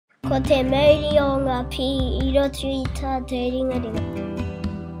Ko te mauri o ngā pī I roto I tātou ringaringa.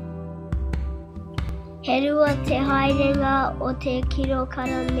 He rua te haerenga o te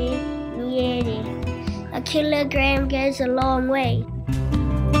kilokarame niere. A kilogram goes a long way.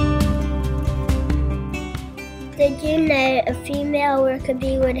 Did you know a female worker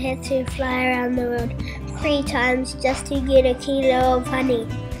bee would have to fly around the world 3 times just to get a kilo of honey?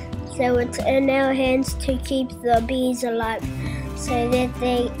 So it's in our hands to keep the bees alive so that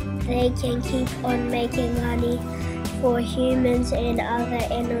they can keep on making honey for humans and other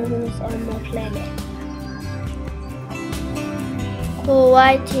animals on the planet. Ko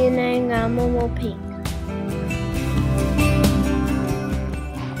wai tēnei ngā momo pink.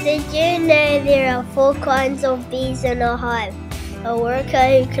 Did you know there are 4 kinds of bees in a hive? A worker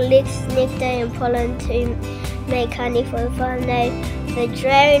who collects nectar and pollen to make honey for the farm. The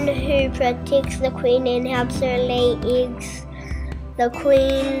drone who protects the queen and helps her lay eggs. The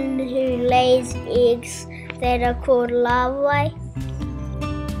queen who lays eggs that are called larvae.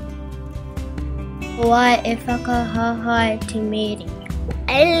 Wai e whakahahai te mere.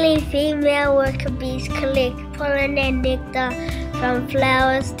 Only female worker bees collect pollen and nectar from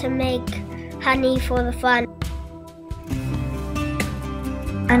flowers to make honey for the farm.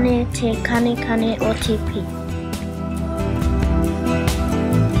 Ane te kane o te pī.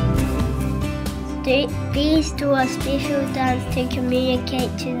 Bees do a special dance to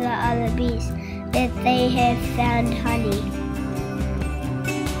communicate to the other bees that they have found honey.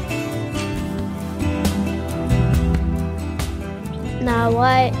 Nā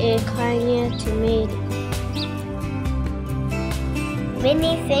wai e kaingia te mere.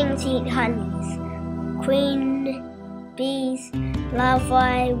 Many things eat honeys. Queen, bees,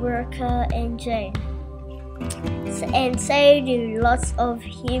 larvae, worker, and drone. And so do lots of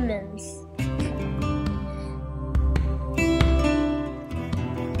humans.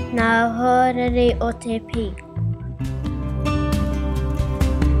 Nā horere o te pī.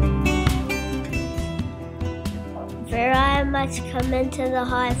 Very much come into the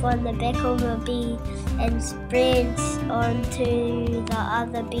hive on the back of a bee and spreads onto the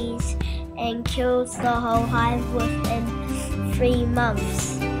other bees and kills the whole hive within 3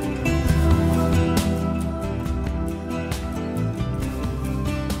 months.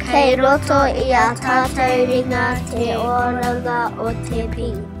 Kei roto I a tātou ringa te oranga o te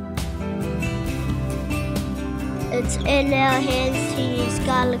pī. It's in our hands to use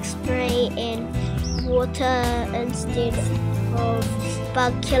garlic spray and water instead of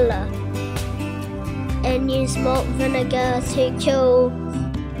bug killer, and use malt vinegar to kill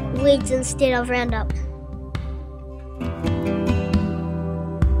weeds instead of Roundup.